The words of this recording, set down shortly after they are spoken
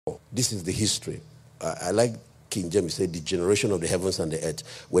This is the history. I like King James said, the generation of the heavens and the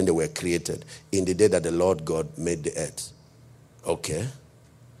earth when they were created, in the day that the Lord God made the earth. Okay.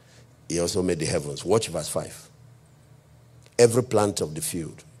 He also made the heavens. Watch verse 5. Every plant of the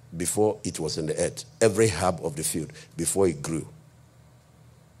field before it was in the earth, every herb of the field before it grew.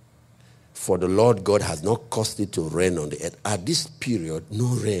 For the Lord God has not caused it to rain on the earth. At this period, no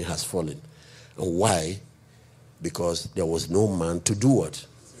rain has fallen. And why? Because there was no man to do what?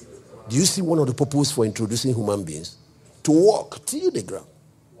 Do you see one of the purposes for introducing human beings? To walk, till the ground.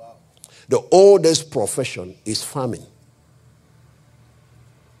 Wow. The oldest profession is farming.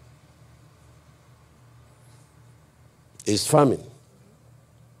 Is farming.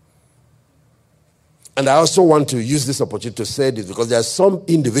 And I also want to use this opportunity to say this because there are some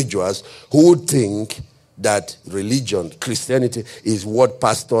individuals who think that religion, Christianity, is what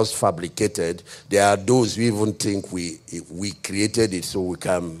pastors fabricated. There are those who even think we created it so we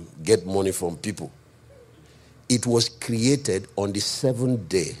can get money from people. It was created on the 7th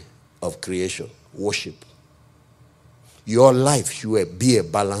day of creation, worship. Your life should be a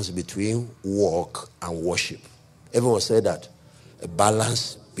balance between work and worship. Everyone said that. A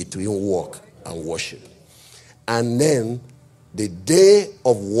balance between work and worship. And then the day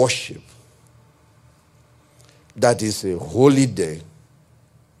of worship, that is a holy day,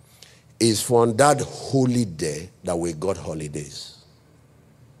 is from that holy day that we got holidays.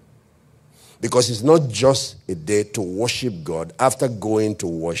 Because it's not just a day to worship God. After going to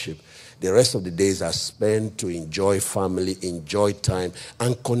worship, the rest of the days are spent to enjoy family, enjoy time,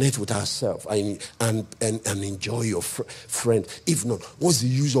 and connect with ourselves and enjoy your friend. If not, what's the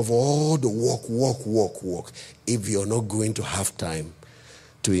use of all the work, if you're not going to have time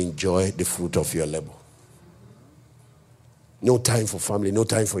to enjoy the fruit of your labor? No time for family, no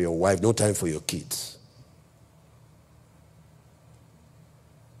time for your wife, no time for your kids.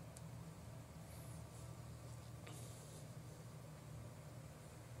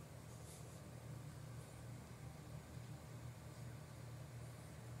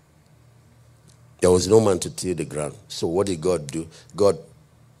 There was no man to till the ground. So what did God do? God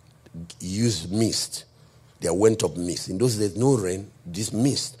used mist. There went up mist. In those days, no rain. This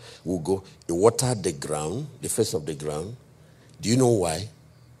mist will go. It watered the ground, the face of the ground. Do you know why?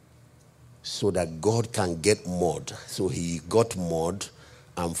 So that God can get mud. So he got mud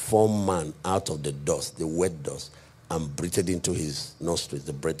and formed man out of the dust, the wet dust, and breathed into his nostrils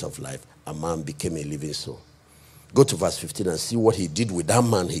the breath of life. And man became a living soul. Go to verse 15 and see what he did with that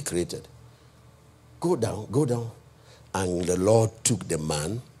man he created. Go down. And the Lord took the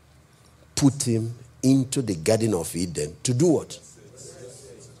man, put him into the Garden of Eden to do what?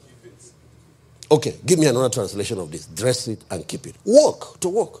 Okay, give me another translation of this. Dress it and keep it.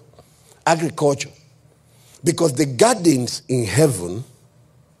 Work. Agriculture. Because the gardens in heaven,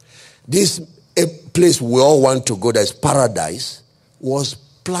 this a place we all want to go, that's paradise, was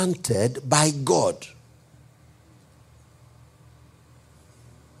planted by God.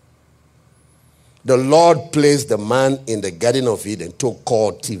 The Lord placed the man in the Garden of Eden to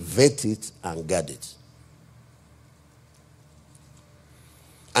cultivate it and guard it.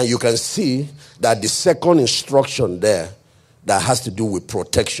 And you can see that the second instruction there that has to do with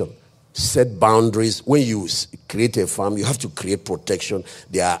protection. Set boundaries. When you create a farm, you have to create protection.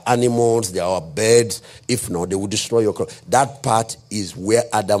 There are animals, there are birds. If not, they will destroy your crop. That part is where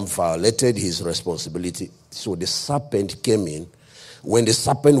Adam violated his responsibility. So the serpent came in. When the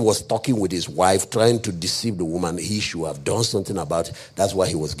serpent was talking with his wife, trying to deceive the woman, he should have done something about it. That's why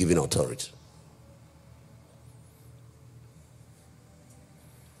he was given authority.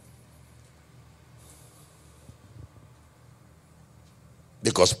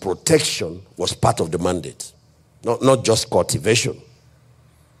 Because protection was part of the mandate, not just cultivation.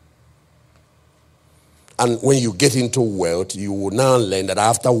 And when you get into wealth, you will now learn that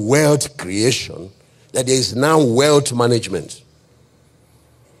after wealth creation, that there is now wealth management.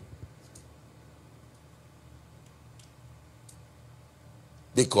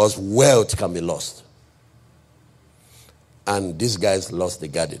 Because wealth can be lost. And these guys lost the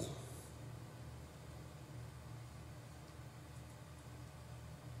garden.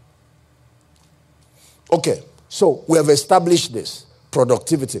 Okay, so we have established this,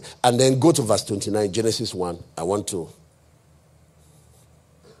 productivity. And then go to verse 29, Genesis 1. I want to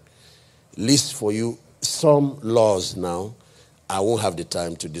list for you some laws now. I won't have the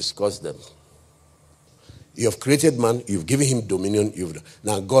time to discuss them. You have created man, you've given him dominion.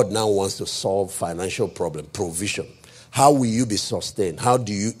 Now God now wants to solve financial problem, provision. How will you be sustained? How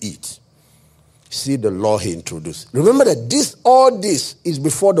do you eat? See the law he introduced. Remember that all this is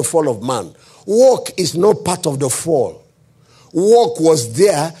before the fall of man. Work is not part of the fall. Work was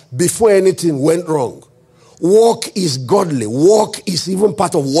there before anything went wrong. Work is godly. Work is even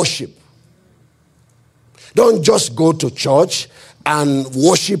part of worship. Don't just go to church and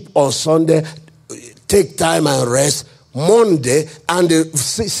worship on Sunday, take time and rest. Monday and the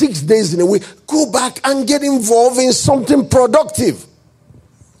 6 days in a week, go back and get involved in something productive.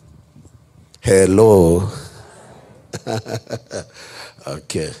 Hello.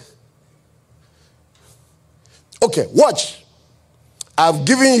 Okay, watch. I've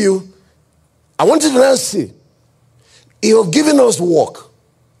given you, I want you to now see. You've given us work,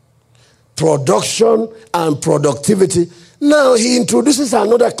 production, and productivity. Now he introduces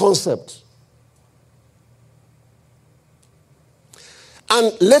another concept.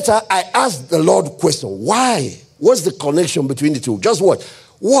 And later I asked the Lord question, why? What's the connection between the two? Just watch.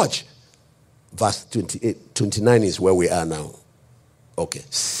 Watch. Verse 28, 29 is where we are now. Okay.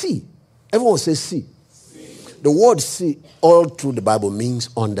 See. Everyone says see. The word see all through the Bible means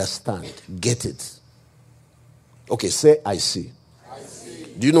understand. Get it. Okay, say I see. I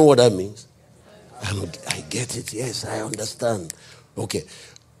see. Do you know what that means? I get it. Yes, I understand. Okay.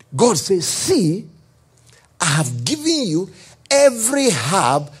 God says, see, I have given you every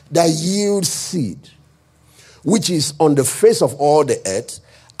herb that yields seed, which is on the face of all the earth,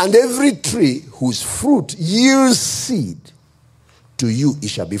 and every tree whose fruit yields seed, to you it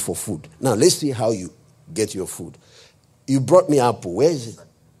shall be for food. Now let's see how you get your food. You brought me apple. Where is it?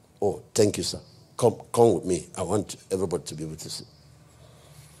 Oh, thank you, sir. Come with me. I want everybody to be able to see.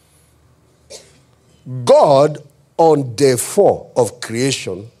 God, on day 4 of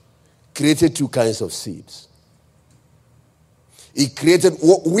creation, created 2 kinds of seeds. He created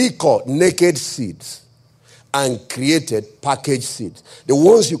what we call naked seeds and created packaged seeds. The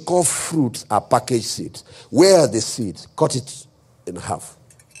ones you call fruits are packaged seeds. Where are the seeds? Cut it in half.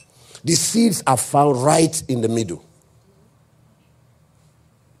 The seeds are found right in the middle.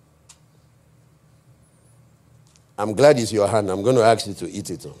 I'm glad it's your hand. I'm going to ask you to eat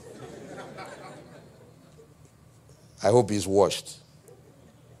it. I hope it's washed.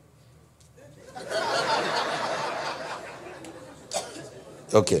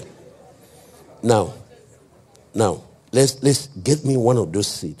 Okay. Now, let's get me one of those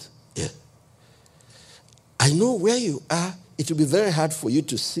seeds. Yeah. I know where you are. It will be very hard for you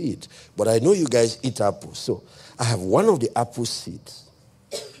to see it, but I know you guys eat apples. So I have one of the apple seeds.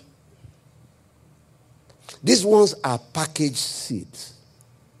 These ones are packaged seeds.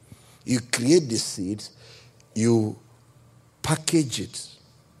 You create the seeds, you package it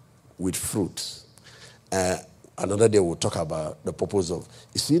with fruits. Another day we'll talk about the purpose of,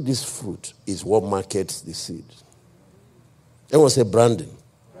 you see, this fruit is what markets the seed. Everyone say branding.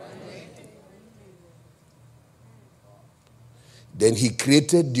 Then he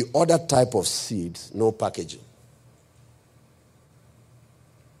created the other type of seeds, no packaging.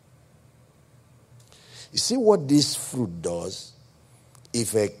 You see what this fruit does?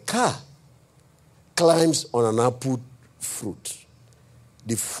 If a car climbs on an apple fruit,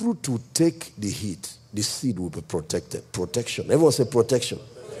 the fruit will take the heat. The seed will be protected. Protection. Everyone say protection.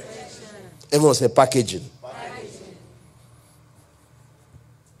 Protection. Everyone say packaging. Packaging.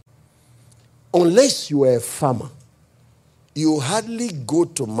 Unless you are a farmer, you hardly go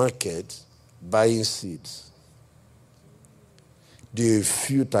to market buying seeds. There are a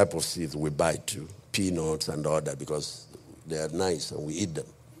few types of seeds we buy too. Peanuts and all that because they are nice and we eat them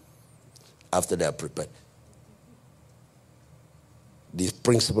after they are prepared. The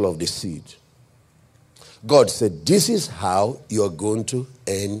principle of the seed. God said, this is how you are going to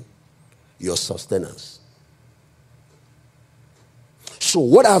earn your sustenance. So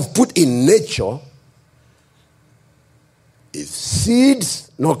what I've put in nature is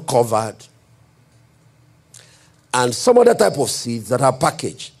seeds not covered and some other type of seeds that are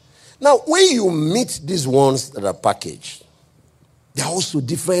packaged. Now, when you meet these ones that are packaged, there are also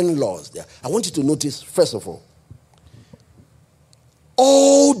different laws there. I want you to notice, first of all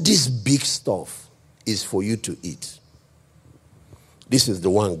this big stuff is for you to eat. This is the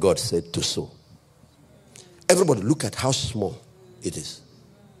one God said to sow. Everybody look at how small it is.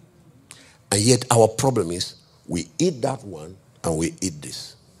 And yet our problem is we eat that one and we eat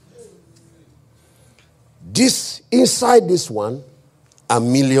this. This, inside this one, are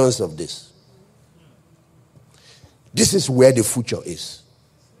millions of this. This is where the future is.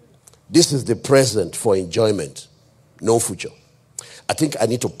 This is the present for enjoyment. No future. I think I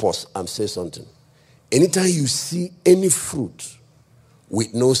need to pause and say something. Anytime you see any fruit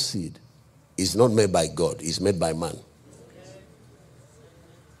with no seed, it's not made by God, it's made by man.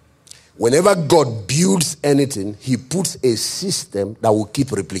 Whenever God builds anything, he puts a system that will keep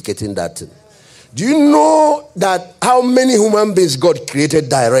replicating that thing. Do you know that how many human beings God created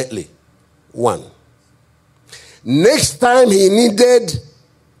directly? One. Next time he needed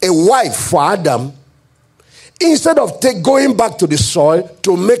a wife for Adam, instead of going back to the soil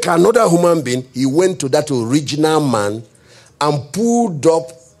to make another human being, he went to that original man and pulled up.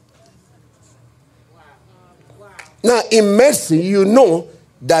 Now, in medicine, you know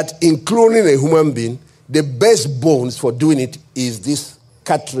that in cloning a human being, the best bones for doing it is this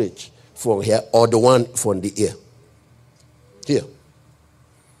cartridge from here or the one from the ear. Here.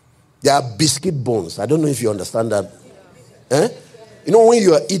 They are biscuit bones. I don't know if you understand that. Eh? You know, when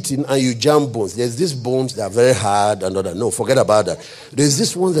you are eating and you jam bones, there's these bones that are very hard and other. No, forget about that. There's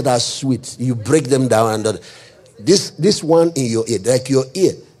these ones that are sweet. You break them down and other. This one in your ear, like your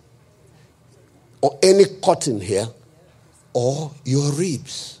ear, or any cotton here, or your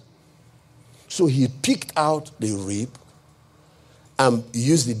ribs. So he picked out the rib and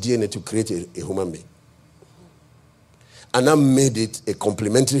used the DNA to create a human being. And I made it a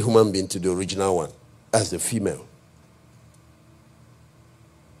complementary human being to the original one as the female.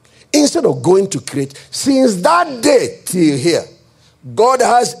 Instead of going to create, since that day till here, God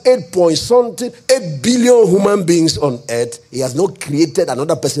has 8 billion human beings on earth. He has not created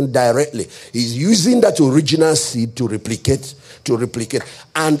another person directly. He's using that original seed to replicate.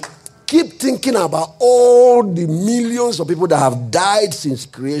 And keep thinking about all the millions of people that have died since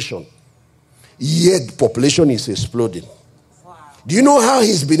creation. Yet population is exploding. Wow. Do you know how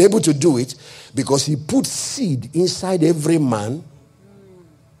he's been able to do it? Because he put seed inside every man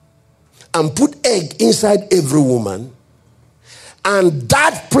and put egg inside every woman. And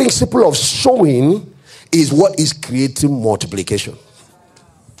that principle of sowing is what is creating multiplication.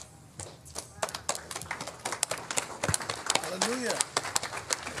 Hallelujah.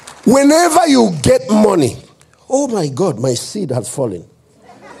 Whenever you get money, oh my God, my seed has fallen.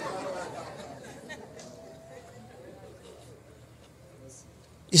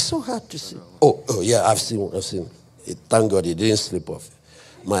 It's so hard to see. Oh yeah, I've seen it. Thank God it didn't slip off.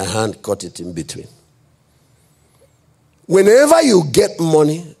 My hand caught it in between. Whenever you get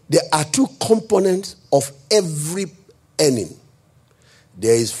money, there are two components of every earning.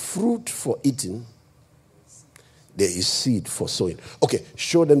 There is fruit for eating. There is seed for sowing. Okay,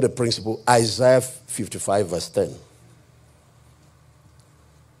 show them the principle. Isaiah 55 verse 10.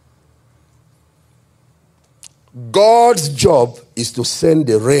 God's job is to send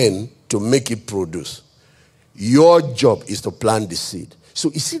the rain to make it produce. Your job is to plant the seed. So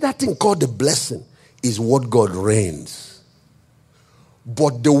you see that thing called the blessing is what God rains.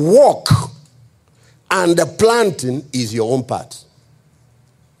 But the work and the planting is your own part.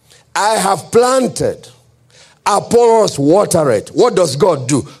 I have planted. Apollos water it. What does God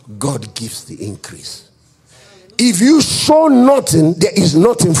do? God gives the increase. If you sow nothing, there is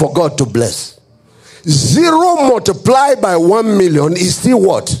nothing for God to bless. 0 multiplied by 1 million is still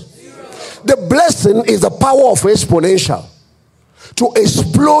what? 0. The blessing is the power of exponential to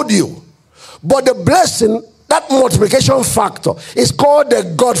explode you. But the blessing, that multiplication factor, is called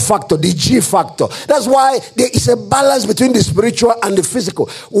the God factor, the G factor. That's why there is a balance between the spiritual and the physical.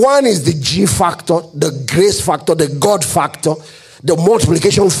 One is the G factor, the grace factor, the God factor, the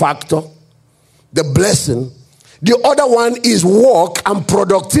multiplication factor, the blessing. The other one is work and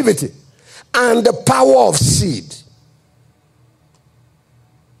productivity and the power of seed.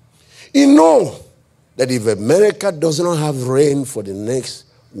 You know that if America does not have rain for the next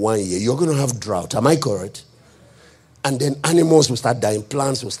 1 year, you're going to have drought. Am I correct? And then animals will start dying,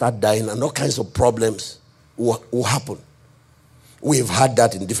 plants will start dying, and all kinds of problems will happen. We've had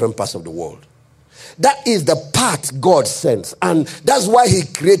that in different parts of the world. That is the part God sends. And that's why he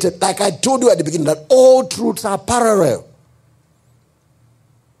created, like I told you at the beginning, that all truths are parallel.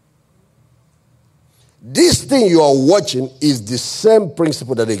 This thing you are watching is the same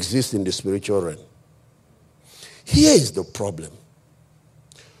principle that exists in the spiritual realm. Here is the problem.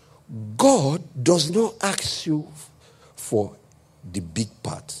 God does not ask you for the big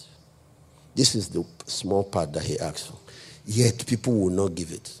part. This is the small part that he asks for. Yet people will not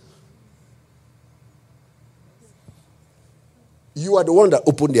give it. You are the one that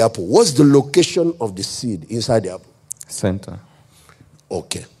opened the apple. What's the location of the seed inside the apple? Center.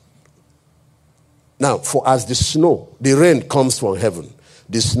 Okay. Now, for us, the snow, the rain comes from heaven,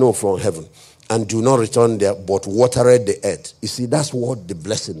 the snow from heaven, and do not return there, but watered the earth. You see, that's what the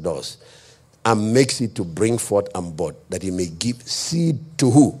blessing does. And makes it to bring forth and bud, that he may give seed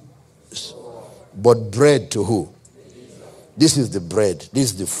to who? But bread to who? This is the bread. This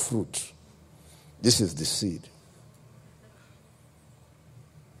is the fruit. This is the seed.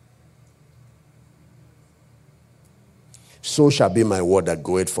 so shall be my word that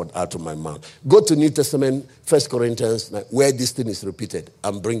goeth forth out of my mouth. Go to New Testament, 1 Corinthians, where this thing is repeated,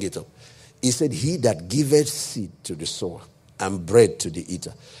 and bring it up. He said, he that giveth seed to the sower and bread to the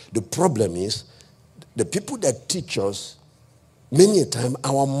eater. The problem is, the people that teach us, many a time,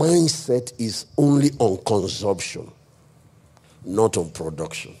 our mindset is only on consumption, not on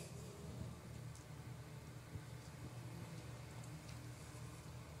production.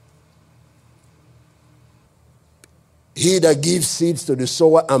 He that gives seeds to the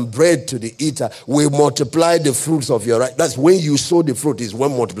sower and bread to the eater will multiply the fruits of your right. That's when you sow the fruit is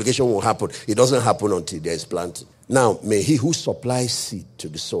when multiplication will happen. It doesn't happen until there is planting. Now, may he who supplies seed to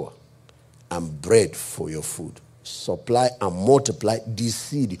the sower and bread for your food supply and multiply this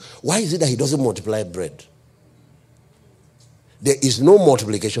seed. Why is it that he doesn't multiply bread? There is no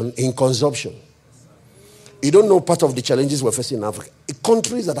multiplication in consumption. You don't know part of the challenges we're facing in Africa.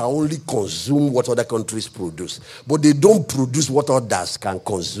 Countries that are only consume what other countries produce, but they don't produce what others can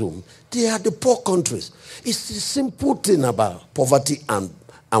consume. They are the poor countries. It's a simple thing about poverty and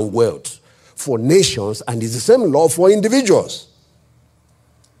wealth for nations, and it's the same law for individuals.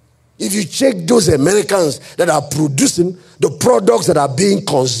 If you check those Americans that are producing the products that are being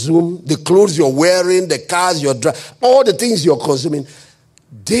consumed, the clothes you're wearing, the cars you're driving, all the things you're consuming,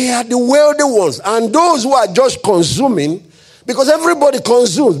 they are the wealthy ones. And those who are just consuming, because everybody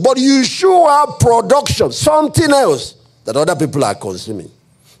consumes, but you show have production, something else that other people are consuming.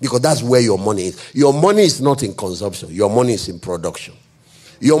 Because that's where your money is. Your money is not in consumption. Your money is in production.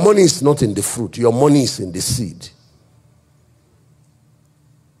 Your money is not in the fruit. Your money is in the seed.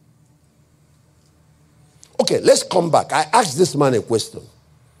 Okay, let's come back. I asked this man a question.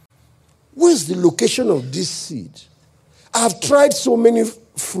 Where's the location of this seed? I've tried so many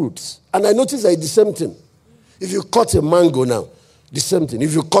fruits, and I noticed that it's the same thing. If you cut a mango now, the same thing.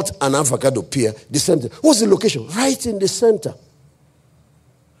 If you cut an avocado pear, the same thing. What's the location? Right in the center.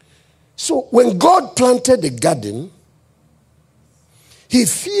 So when God planted the garden, he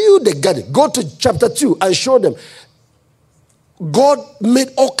filled the garden. Go to chapter 2 and show them. God made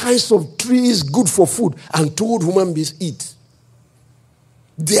all kinds of trees good for food and told human beings eat.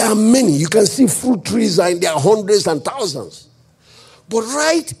 There are many. You can see fruit trees, and there are hundreds and thousands. But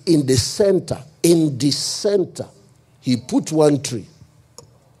right in the center, he put one tree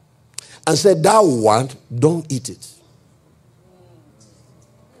and said, that one, don't eat it.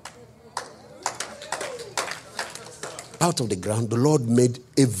 Out of the ground, the Lord made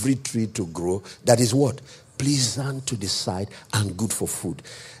every tree to grow. That is what? Pleasant to the sight and good for food.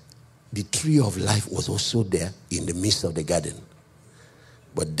 The tree of life was also there in the midst of the garden.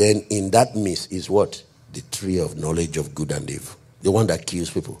 But then in that midst is what? The tree of knowledge of good and evil. The one that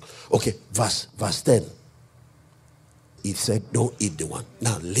kills people. Okay, verse 10. He said, don't eat the one.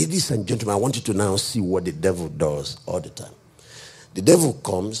 Now, ladies and gentlemen, I want you to now see what the devil does all the time. The devil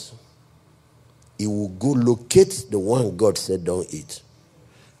comes, he will go locate the one God said don't eat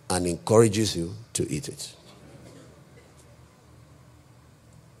and encourages you to eat it.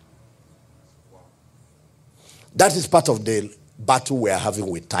 That is part of the battle we are having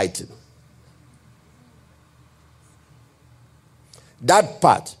with tithing. That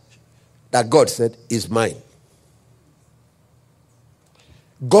part that God said is mine.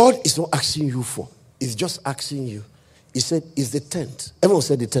 God is not asking you for. He's just asking you. He said, is the tenth. Everyone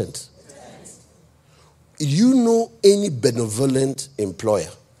said the tenth. You know any benevolent employer,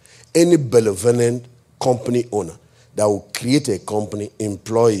 any benevolent company owner that will create a company,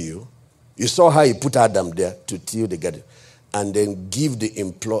 employ you. You saw how he put Adam there to till the garden, and then give the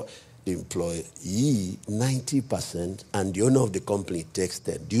employee 90%, and the owner of the company takes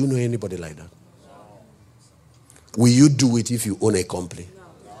 10. Do you know anybody like that? No. Will you do it if you own a company? No.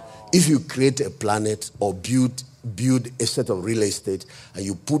 If you create a planet or build a set of real estate, and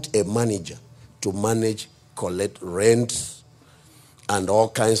you put a manager to manage, collect rent, and all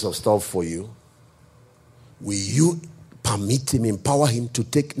kinds of stuff for you, will you permit him, empower him to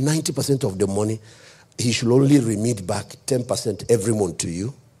take 90% of the money? He should only remit back 10% every month to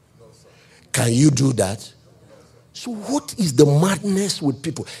you. Can you do that? So what is the madness with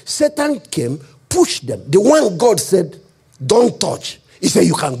people? Satan came, pushed them. The one God said, don't touch. He said,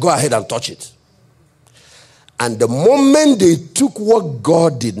 you can go ahead and touch it. And the moment they took what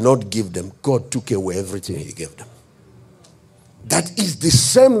God did not give them, God took away everything he gave them. That is the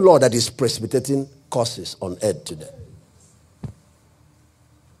same law that is precipitating causes on earth today.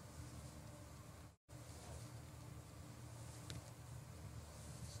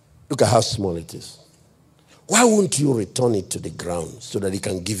 Look at how small it is. Why won't you return it to the ground so that it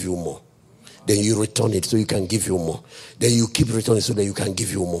can give you more? Then you return it so it can give you more. Then you keep returning so that you can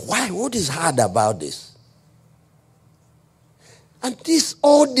give you more. Why? What is hard about this? And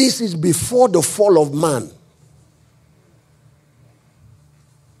all this is before the fall of man.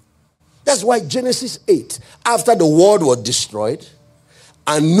 That's why Genesis 8, after the world was destroyed,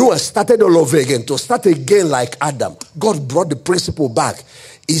 and Noah started all over again, to start again like Adam, God brought the principle back.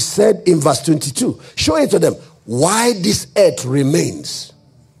 He said in verse 22, show it to them, why this earth remains.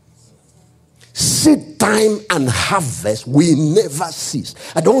 Seed time and harvest will never cease.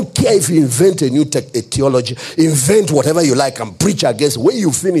 I don't care if you invent a new theology, invent whatever you like and preach against. When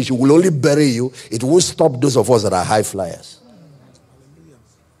you finish, it will only bury you. It won't stop those of us that are high flyers.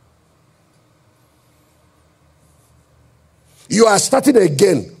 You are starting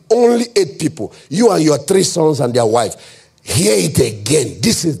again. Only 8 people. You and your 3 sons and their wife. Hear it again.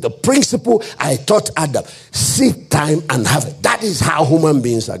 This is the principle I taught Adam. Seed time and harvest. That is how human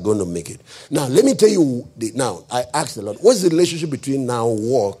beings are going to make it. Now, let me tell you. Now, I asked a lot. What's the relationship between now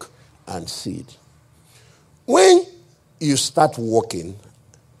work and seed? When you start working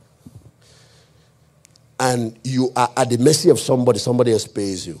and you are at the mercy of somebody else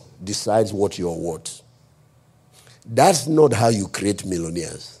pays you, decides what you're worth. That's not how you create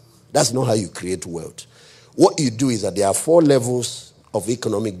millionaires. That's not how you create wealth. What you do is that there are 4 levels of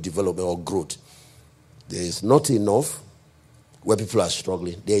economic development or growth. There is not enough, where people are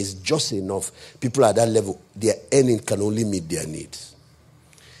struggling. There is just enough. People at that level, their earning can only meet their needs.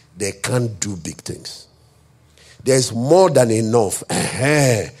 They can't do big things. There is more than enough.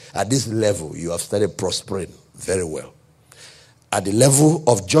 At this level, you have started prospering very well. At the level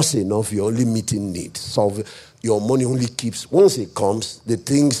of just enough, you're only meeting needs. Your money only keeps, once it comes, the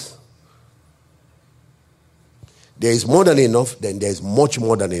things, there is more than enough, then there is much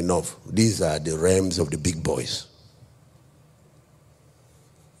more than enough. These are the realms of the big boys.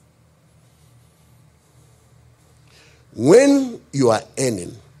 When you are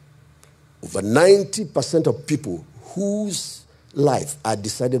earning, over 90% of people whose life are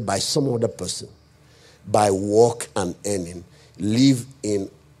decided by some other person, by work and earning, live in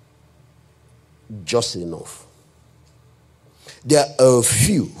just enough. There are a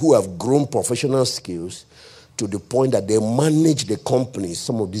few who have grown professional skills to the point that they manage the companies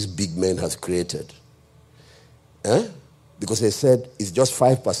some of these big men have created. Because they said it's just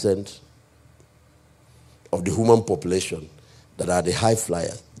 5% of the human population that are the high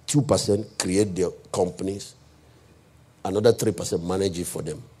flyers. 2% create their companies. Another 3% manage it for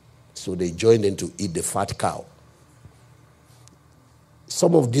them. So they join them to eat the fat cow.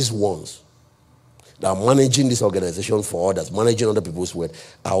 Some of these ones that are managing this organization for others, managing other people's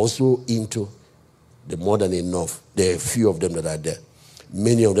wealth, are also into the more than enough. There are a few of them that are there.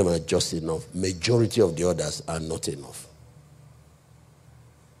 Many of them are just enough. Majority of the others are not enough.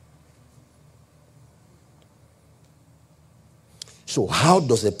 So how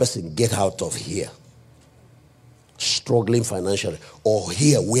does a person get out of here? Struggling financially. Or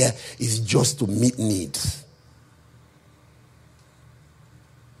here where it's just to meet needs.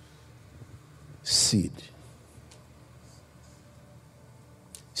 Seed.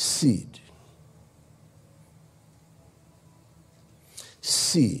 Seed.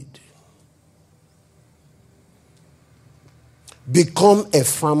 Seed. Become a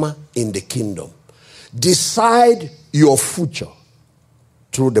farmer in the kingdom. Decide your future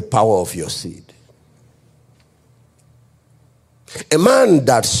through the power of your seed. A man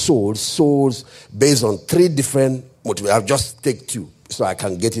that sows based on 3 different motives. I'll just take 2 so I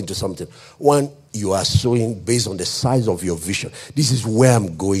can get into something. One, you are sowing based on the size of your vision. This is where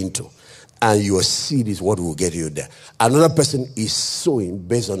I'm going to. And your seed is what will get you there. Another person is sowing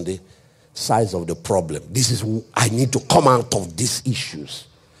based on the size of the problem. This is, I need to come out of these issues.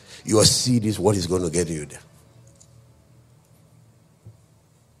 Your seed is what is going to get you there.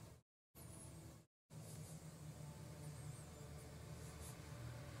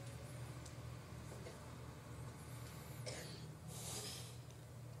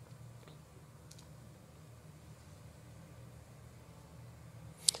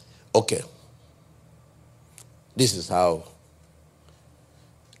 Okay. This is how.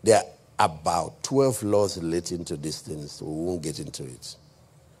 There are about 12 laws relating to these things, so we won't get into it.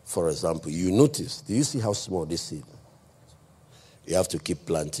 For example, you notice, do you see how small this seed? You have to keep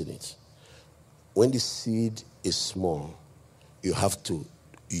planting it. When the seed is small, you have to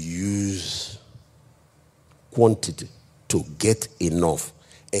use quantity to get enough,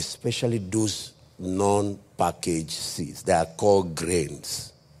 especially those non-packaged seeds. They are called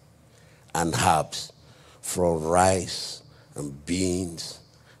grains and herbs, from rice and beans,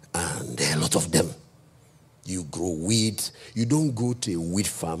 and there are a lot of them. You grow weeds. You don't go to a wheat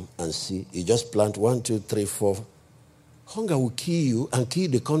farm and see. You just plant 1, 2, 3, 4. Hunger will kill you and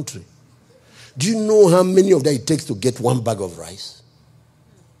kill the country. Do you know how many of that it takes to get one bag of rice?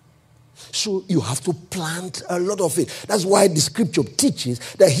 So you have to plant a lot of it. That's why the scripture teaches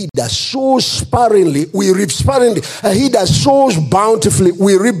that he that sows sparingly, we reap sparingly. And he that sows bountifully,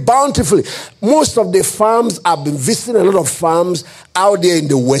 we reap bountifully. Most of the farms, I've been visiting a lot of farms out there in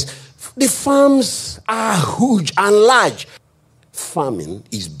the West. The farms are huge and large. Farming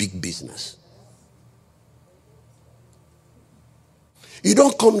is big business. You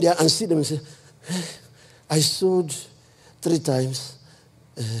don't come there and see them and say, I sowed 3 times.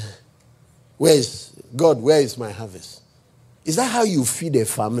 Where is my harvest? Is that how you feed a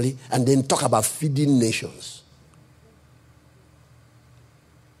family and then talk about feeding nations?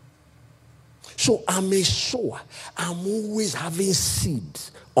 So I'm a sower. I'm always having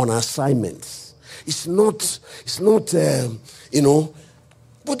seeds on assignments. It's not,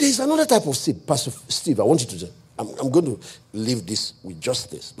 but there's another type of seed. Pastor Steve, I want you to say, I'm going to leave this with just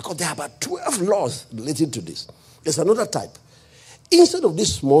this, because there are about 12 laws related to this. There's another type. Instead of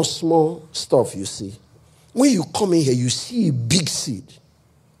this small stuff you see, when you come in here, you see a big seed.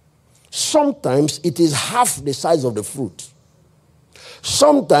 Sometimes it is half the size of the fruit.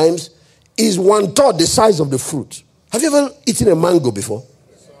 Sometimes it's 1/3 the size of the fruit. Have you ever eaten a mango before?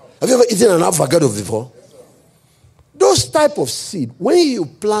 Have you ever eaten an avocado before? Those type of seed, when you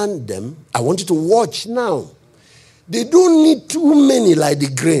plant them, I want you to watch now. They don't need too many like the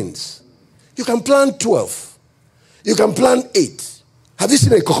grains. You can plant 12. You can plant 8. Have you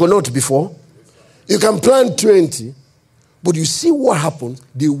seen a coconut before? You can plant 20. But you see what happens?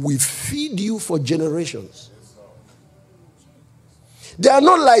 They will feed you for generations. They are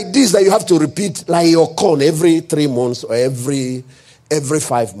not like this that you have to repeat like your corn every 3 months or every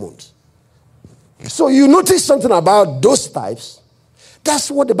 5 months. So you notice something about those types.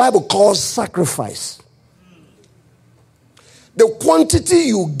 That's what the Bible calls sacrifice. The quantity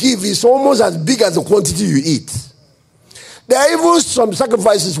you give is almost as big as the quantity you eat. There are even some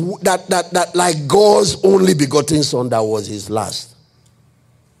sacrifices that like God's only begotten son, that was his last.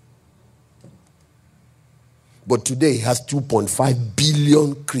 But today he has 2.5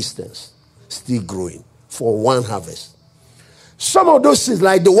 billion Christians still growing for one harvest. Some of those things,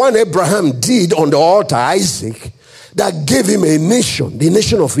 like the one Abraham did on the altar, Isaac, that gave him a nation, the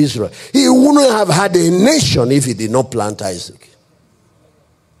nation of Israel. He wouldn't have had a nation if he did not plant Isaac.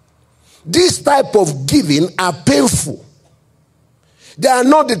 This type of giving are painful. They are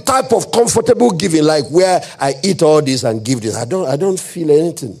not the type of comfortable giving, like where I eat all this and give this. I don't feel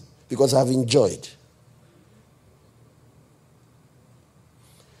anything because I've enjoyed.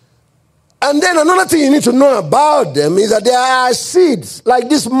 And then another thing you need to know about them is that there are seeds, like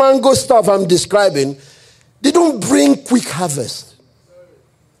this mango stuff I'm describing. They don't bring quick harvest.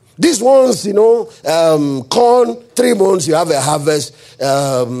 These ones, corn, 3 months you have a harvest.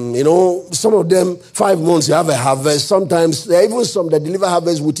 Some of them 5 months you have a harvest. Sometimes there are even some that deliver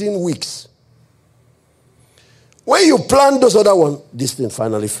harvest within weeks. When you plant those other ones, this thing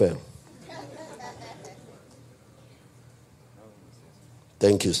finally fell.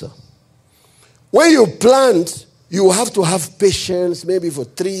 Thank you, sir. When you plant, you have to have patience, maybe for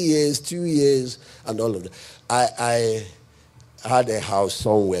 3 years, 2 years, and all of that. I had a house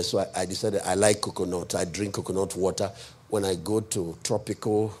somewhere, so I decided I like coconut. I drink coconut water when I go to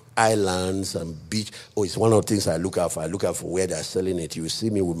tropical islands and beach. Oh, it's one of the things I look out for. I look out for where they're selling it. You see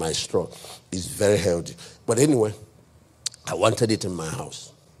me with my straw. It's very healthy. But anyway, I wanted it in my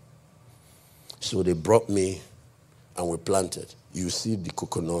house. So they brought me and we planted. You see the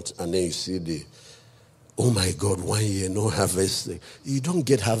coconut and then you see the, oh my God, 1 year, no harvest. You don't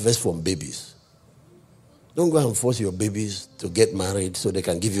get harvest from babies. Don't go and force your babies to get married so they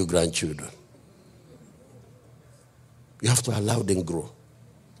can give you grandchildren. You have to allow them grow.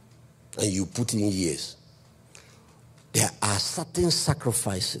 And you put in years. There are certain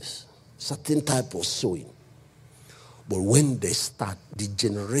sacrifices, certain type of sowing. But when they start, the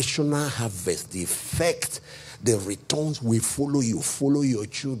generational harvest, the effect, the returns will follow you, follow your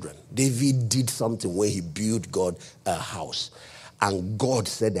children. David did something when he built God a house. And God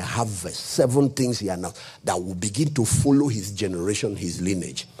said the harvest, 7 things here now that will begin to follow his generation, his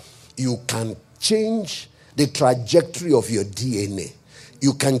lineage. You can change the trajectory of your DNA.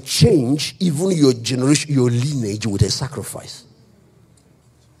 You can change even your generation, your lineage with a sacrifice.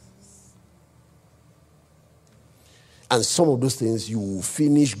 And some of those things you will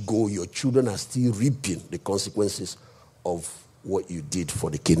finish, go, your children are still reaping the consequences of what you did for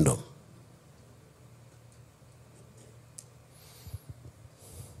the kingdom.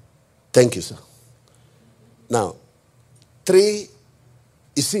 Thank you, sir. Now, 3,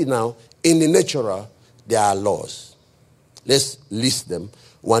 you see now, in the natural, there are laws. Let's list them.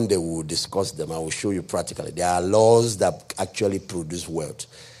 One day we will discuss them. I will show you practically. There are laws that actually produce wealth.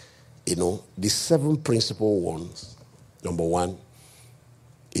 You know, the 7 principal ones. Number 1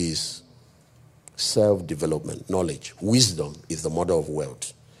 is self-development, knowledge. Wisdom is the mother of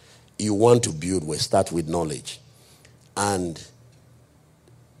wealth. You want to build, we start with knowledge. And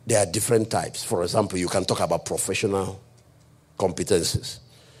there are different types. For example, you can talk about professional competencies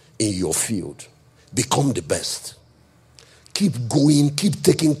in your field. Become the best. Keep going, keep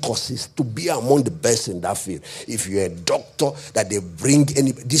taking courses to be among the best in that field. If you're a doctor, that they bring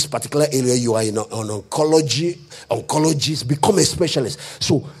this particular area you are in on oncologist, become a specialist.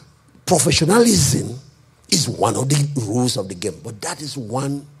 So professionalism is one of the rules of the game, but that is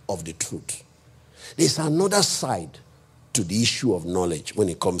one of the truth. There's another side to the issue of knowledge when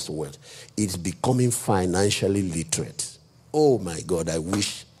it comes to wealth. It's becoming financially literate. Oh my God, I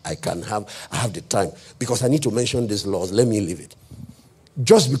wish I have the time, because I need to mention these laws. Let me leave it.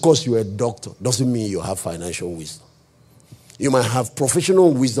 Just because you're a doctor doesn't mean you have financial wisdom. You might have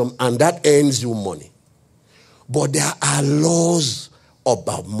professional wisdom and that earns you money. But there are laws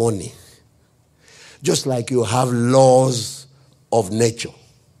about money. Just like you have laws of nature.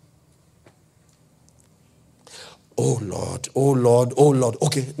 Oh Lord, oh Lord, oh Lord.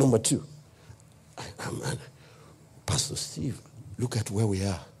 Okay, number 2. Pastor Steve, look at where we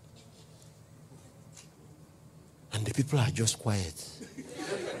are. And the people are just quiet.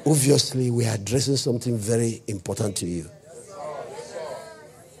 Obviously, we are addressing something very important to you.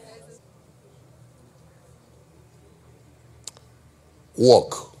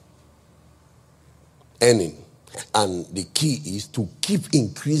 Work. Earning. And the key is to keep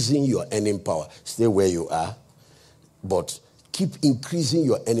increasing your earning power. Stay where you are, but keep increasing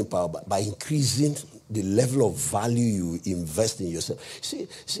your earning power by increasing the level of value you invest in yourself. See,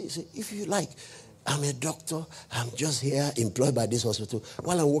 if you like, I'm a doctor, I'm just here employed by this hospital.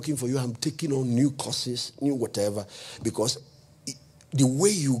 While I'm working for you, I'm taking on new courses, new whatever, because the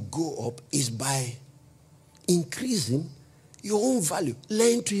way you go up is by increasing your own value.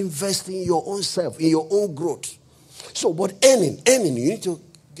 Learn to invest in your own self, in your own growth. So, but earning, you need to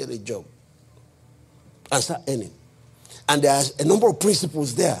get a job and start earning. And there's a number of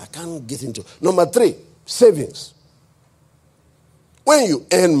principles there I can't get into. Number 3, savings. When you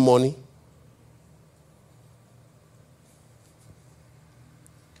earn money,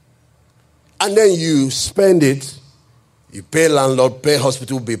 and then you spend it, you pay landlord, pay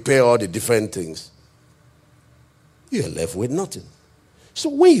hospital bill, pay all the different things, you're left with nothing. So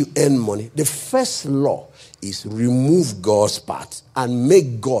when you earn money, the first law is remove God's part and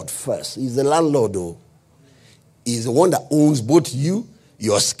make God first. He's the landlord, though. He's the one that owns both you,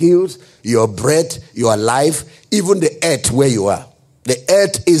 your skills, your breath, your life, even the earth where you are. The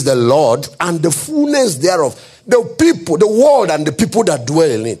earth is the Lord and the fullness thereof. The people, the world and the people that dwell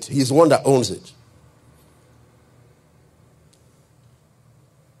in it. He's the one that owns it.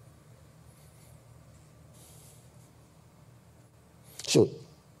 So,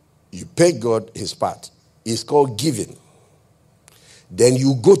 you pay God his part. It's called giving. Then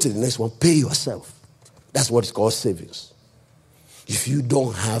you go to the next one, pay yourself. That's what it's called savings. If you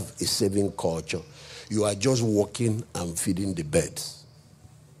don't have a saving culture, you are just working and feeding the birds.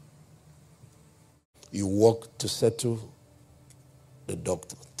 You work to settle the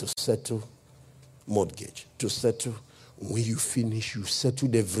doctor, to settle mortgage, to settle. When you finish, you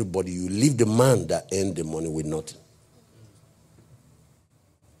settled everybody. You leave the man that earned the money with nothing.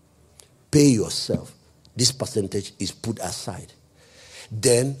 Pay yourself. This percentage is put aside.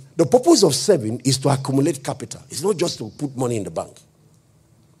 Then, the purpose of saving is to accumulate capital. It's not just to put money in the bank.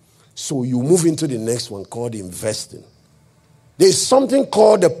 So you move into the next one called investing. There's something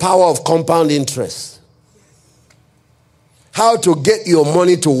called the power of compound interest. How to get your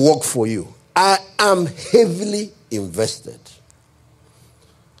money to work for you. I am heavily invested.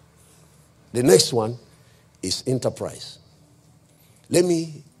 The next one is enterprise. Let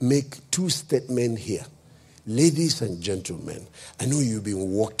me make 2 statements here. Ladies and gentlemen, I know you've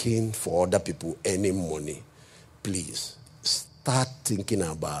been working for other people earning money. Please, start thinking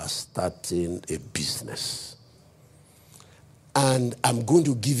about starting a business. And I'm going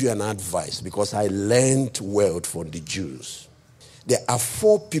to give you an advice because I learned wealth from the Jews. There are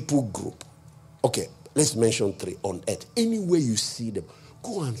 4 people group. Okay, let's mention 3 on earth. Anywhere you see them,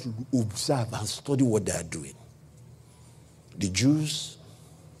 go and observe and study what they are doing. The Jews,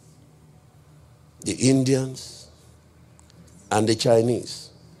 the Indians, and the Chinese.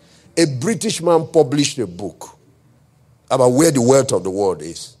 A British man published a book about where the wealth of the world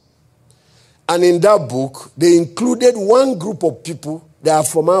is. And in that book, they included one group of people that are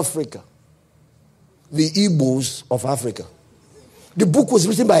from Africa. the Igbos of Africa. The book was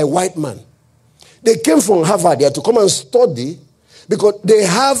written by a white man. They came from Harvard there to come and study because they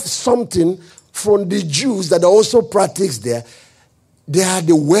have something from the Jews that are also practiced there. They are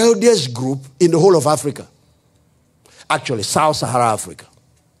the wealthiest group in the whole of Africa. Actually, Sub-Saharan Africa.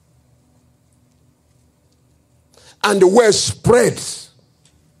 And the word spreads.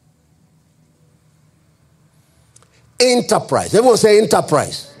 Enterprise. Everyone say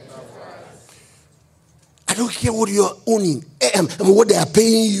enterprise. I don't care what you're owning, what they are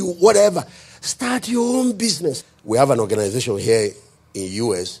paying you, whatever. Start your own business. We have an organization here in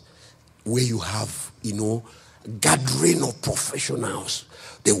US where you have, gathering of professionals.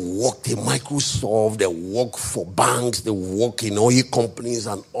 They work in Microsoft, they work for banks, they work in oil companies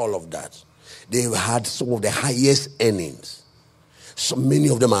and all of that. They've had some of the highest earnings. So many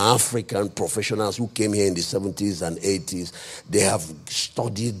of them are African professionals who came here in the 70s and 80s. They have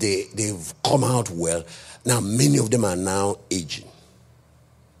studied, they've come out well. Now, many of them are now aging.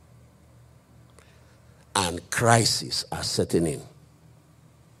 And crises are setting in.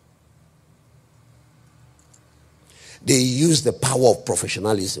 They use the power of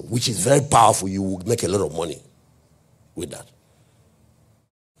professionalism, which is very powerful. You will make a lot of money with that.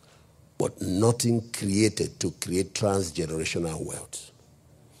 But nothing created to create transgenerational wealth.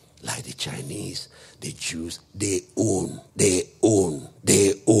 Like the Chinese, the Jews, they own the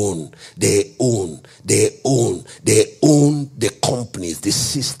companies, the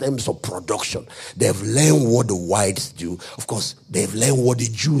systems of production. They've learned what the whites do. Of course, they've learned what the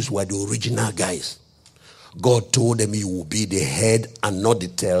Jews were, the original guys. God told them you will be the head and not the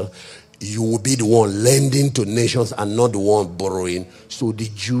tail. You will be the one lending to nations and not the one borrowing. So the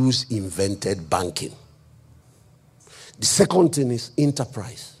Jews invented banking. The second thing is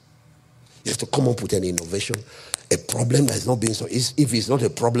enterprise. You have to come up with an innovation, a problem that is not being solved. If it's not a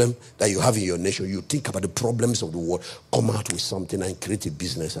problem that you have in your nation, you think about the problems of the world, come out with something and create a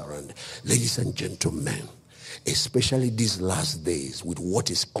business around it. Ladies and gentlemen, especially these last days with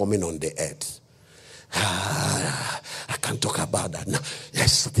what is coming on the earth, I can't talk about that now.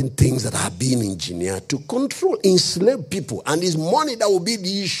 There's certain things that are being engineered to control, enslave people, and it's money that will be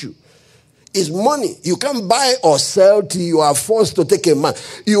the issue. It's money. You can't buy or sell till you are forced to take a man.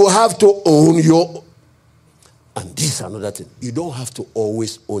 You have to own your. And this is another thing. You don't have to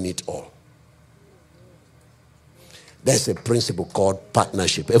always own it all. There's a principle called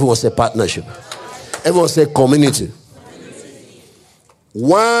partnership. Everyone say partnership. Everyone say community.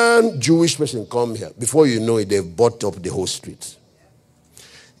 One Jewish person come here. Before you know it, they've bought up the whole street.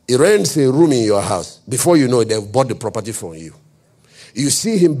 He rents a room in your house. Before you know it, they've bought the property from you. You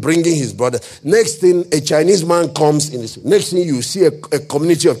see him bringing his brother. Next thing, a Chinese man comes in this. Next thing, you see a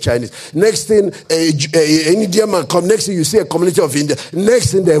community of Chinese. Next thing, an Indian man comes. Next thing, you see a community of India.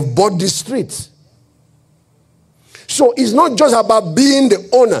 Next thing, they've bought the street. So it's not just about being the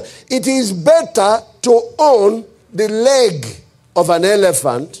owner. It is better to own the leg of an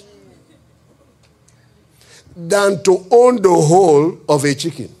elephant than to own the whole of a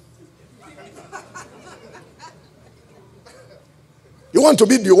chicken. You want to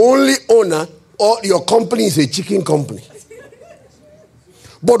be the only owner, or your company is a chicken company.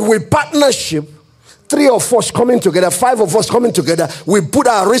 But with partnership, 3 of us coming together, 5 of us coming together, we put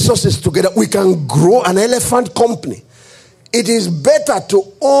our resources together, we can grow an elephant company. It is better to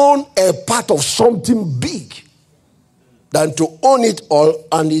own a part of something big than to own it all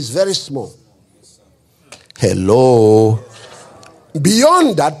and it's very small. Hello.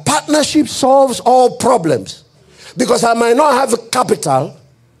 Beyond that, partnership solves all problems. Because I might not have a capital,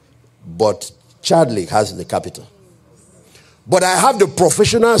 but Chadley has the capital. But I have the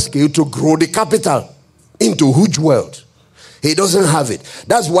professional skill to grow the capital into a huge wealth. He doesn't have it.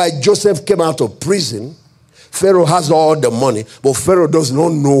 That's why Joseph came out of prison. Pharaoh has all the money, but Pharaoh does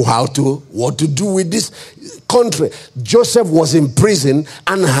not know what to do with this country. Joseph was in prison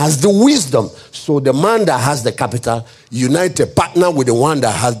and has the wisdom. So the man that has the capital united, partner with the one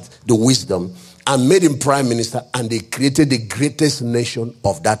that has the wisdom, and made him prime minister, and they created the greatest nation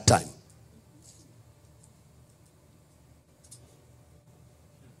of that time.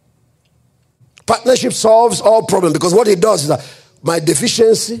 Partnership solves all problems because what it does is that my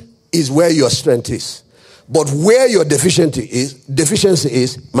deficiency is where your strength is. But where your deficiency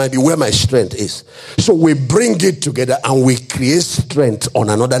is might be where my strength is. So we bring it together and we create strength on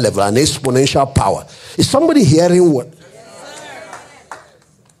another level, an exponential power. Is somebody hearing what?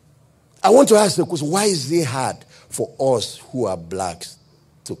 I want to ask the question, why is it hard for us who are blacks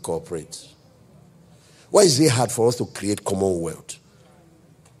to cooperate? Why is it hard for us to create commonwealth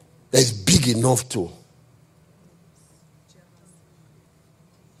that is big enough to?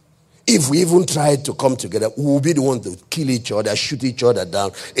 If we even try to come together, we will be the one to kill each other, shoot each other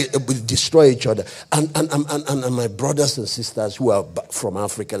down, destroy each other. And my brothers and sisters who are from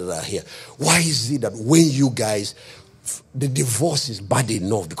Africa that are here, why is it that when you guys, the divorce is bad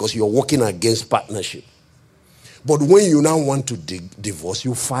enough because you're working against partnership? But when you now want to divorce,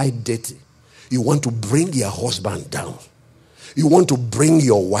 you fight dirty. You want to bring your husband down. You want to bring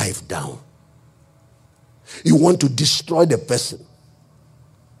your wife down. You want to destroy the person.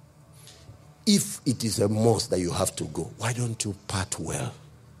 If it is a must that you have to go, why don't you part well?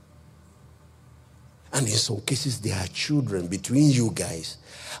 And in some cases, there are children between you guys,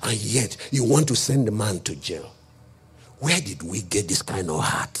 and yet you want to send the man to jail. Where did we get this kind of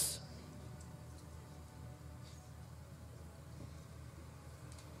heart?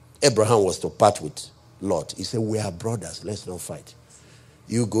 Abraham was to part with Lot. He said, we are brothers, let's not fight.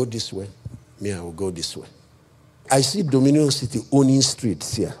 You go this way, me, I will go this way. I see Dominion City owning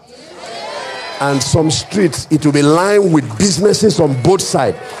streets here. And some streets, it will be lined with businesses on both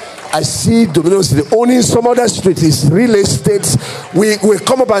sides. I see Dominion City owning some other streets. It's real estate. We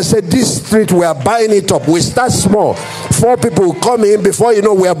come up and say, this street, we are buying it up. We start small. 4 people will come in. Before you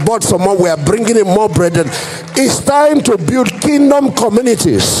know, we have bought some more. We are bringing in more brethren. It's time to build kingdom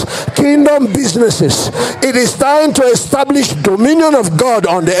communities, kingdom businesses. It is time to establish dominion of God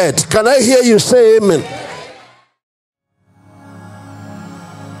on the earth. Can I hear you say amen?